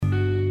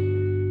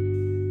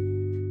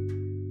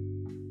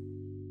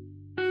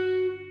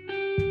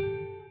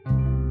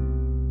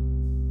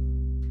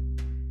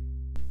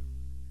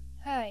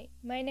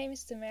My name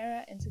is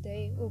Tamara and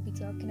today we'll be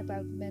talking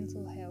about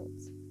mental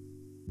health.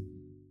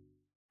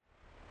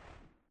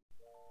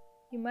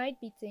 You might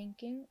be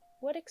thinking,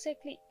 what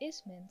exactly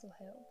is mental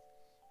health?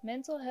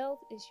 Mental health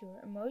is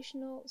your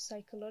emotional,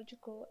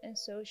 psychological and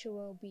social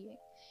well-being.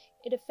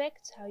 It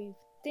affects how you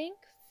think,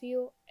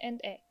 feel and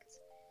act.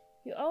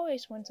 You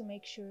always want to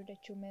make sure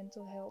that your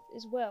mental health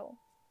is well,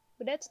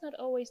 but that's not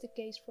always the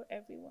case for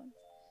everyone.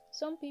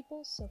 Some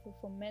people suffer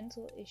from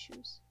mental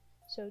issues.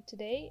 So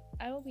today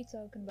I will be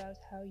talking about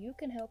how you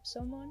can help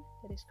someone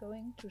that is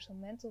going through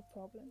some mental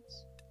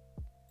problems.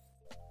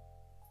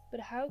 But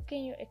how can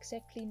you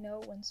exactly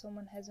know when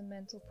someone has a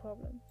mental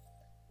problem?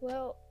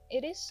 Well,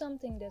 it is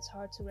something that's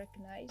hard to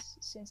recognize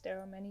since there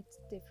are many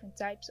different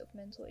types of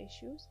mental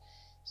issues,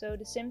 so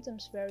the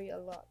symptoms vary a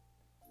lot.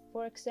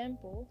 For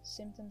example,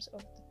 symptoms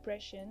of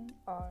depression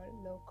are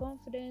low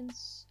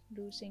confidence,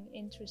 losing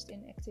interest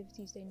in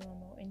activities they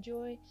normally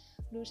enjoy,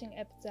 losing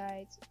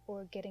appetite,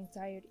 or getting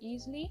tired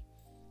easily.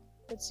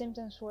 But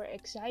symptoms for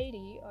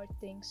anxiety are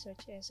things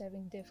such as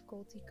having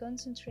difficulty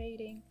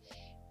concentrating,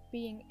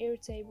 being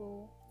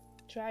irritable,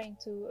 trying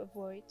to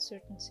avoid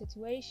certain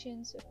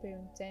situations,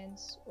 appearing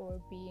tense, or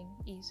being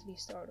easily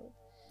startled.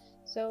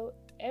 So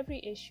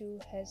every issue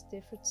has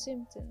different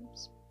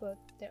symptoms, but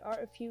there are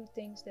a few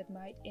things that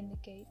might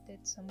indicate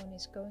that someone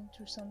is going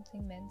through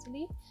something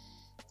mentally.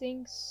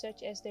 Things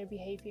such as their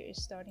behavior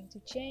is starting to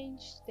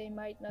change, they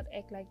might not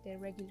act like their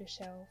regular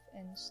self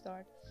and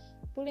start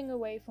pulling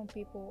away from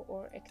people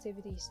or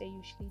activities they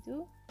usually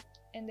do,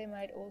 and they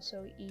might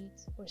also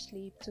eat or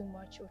sleep too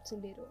much or too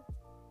little.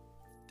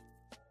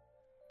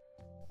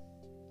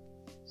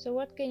 So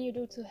what can you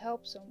do to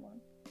help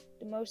someone?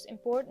 The most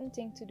important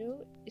thing to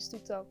do is to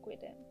talk with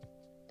them.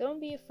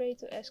 Don't be afraid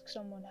to ask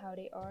someone how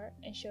they are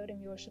and show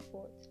them your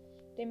support.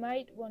 They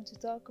might want to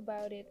talk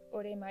about it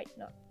or they might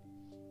not.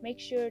 Make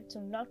sure to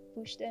not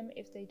push them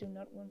if they do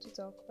not want to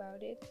talk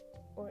about it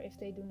or if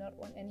they do not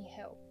want any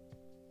help.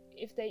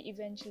 If they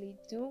eventually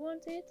do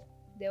want it,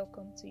 they'll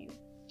come to you.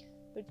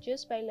 But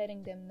just by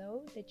letting them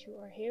know that you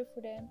are here for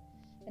them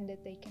and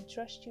that they can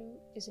trust you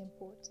is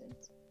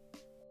important.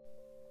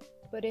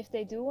 But if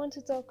they do want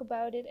to talk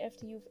about it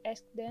after you've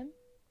asked them,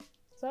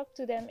 talk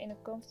to them in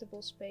a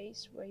comfortable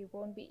space where you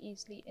won't be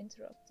easily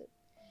interrupted.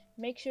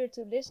 Make sure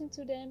to listen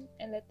to them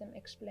and let them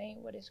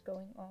explain what is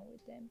going on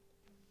with them.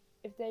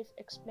 If they've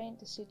explained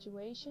the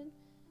situation,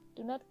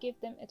 do not give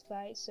them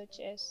advice such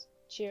as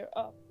cheer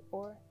up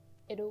or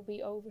it'll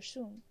be over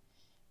soon.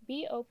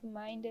 Be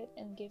open-minded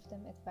and give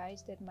them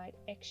advice that might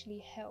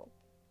actually help.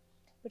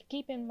 But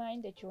keep in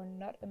mind that you're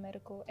not a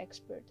medical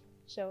expert,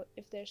 so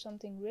if there's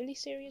something really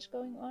serious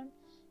going on,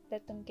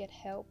 let them get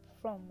help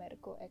from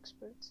medical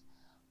experts.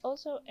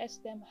 Also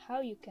ask them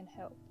how you can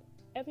help.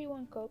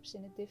 Everyone copes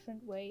in a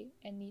different way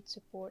and needs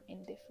support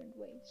in different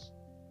ways.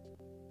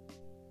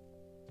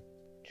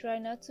 Try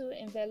not to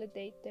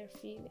invalidate their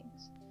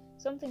feelings.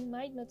 Something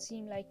might not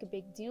seem like a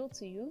big deal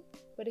to you,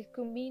 but it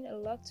could mean a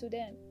lot to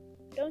them.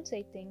 Don't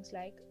say things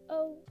like,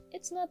 "Oh,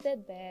 it's not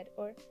that bad,"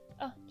 or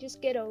 "Oh,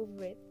 just get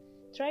over it."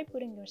 Try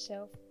putting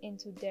yourself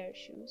into their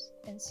shoes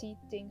and see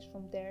things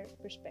from their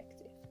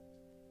perspective.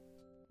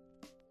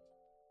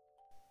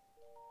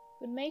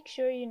 But make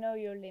sure you know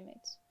your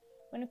limits.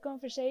 When a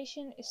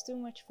conversation is too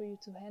much for you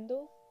to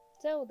handle,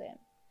 tell them.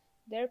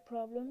 Their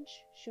problems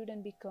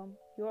shouldn't become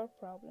your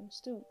problems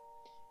too.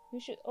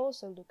 You should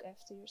also look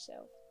after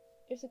yourself.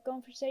 If the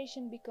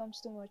conversation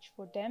becomes too much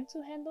for them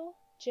to handle,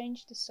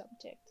 change the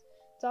subject.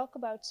 Talk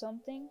about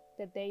something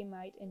that they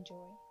might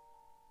enjoy.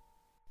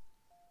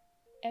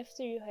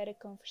 After you had a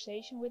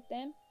conversation with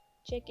them,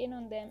 check in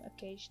on them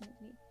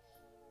occasionally.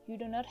 You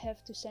do not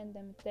have to send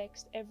them a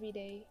text every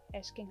day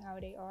asking how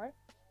they are,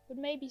 but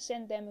maybe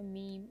send them a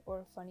meme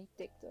or a funny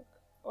TikTok,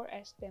 or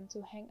ask them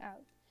to hang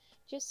out.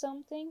 Just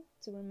something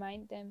to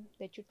remind them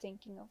that you're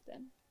thinking of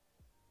them.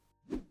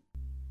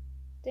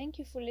 Thank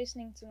you for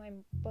listening to my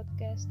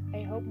podcast.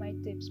 I hope my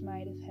tips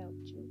might have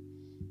helped you.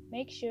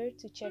 Make sure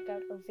to check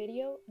out our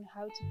video on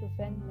how to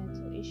prevent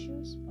mental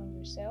issues on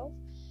yourself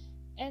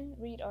and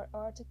read our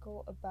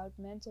article about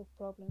mental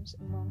problems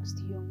amongst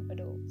young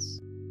adults.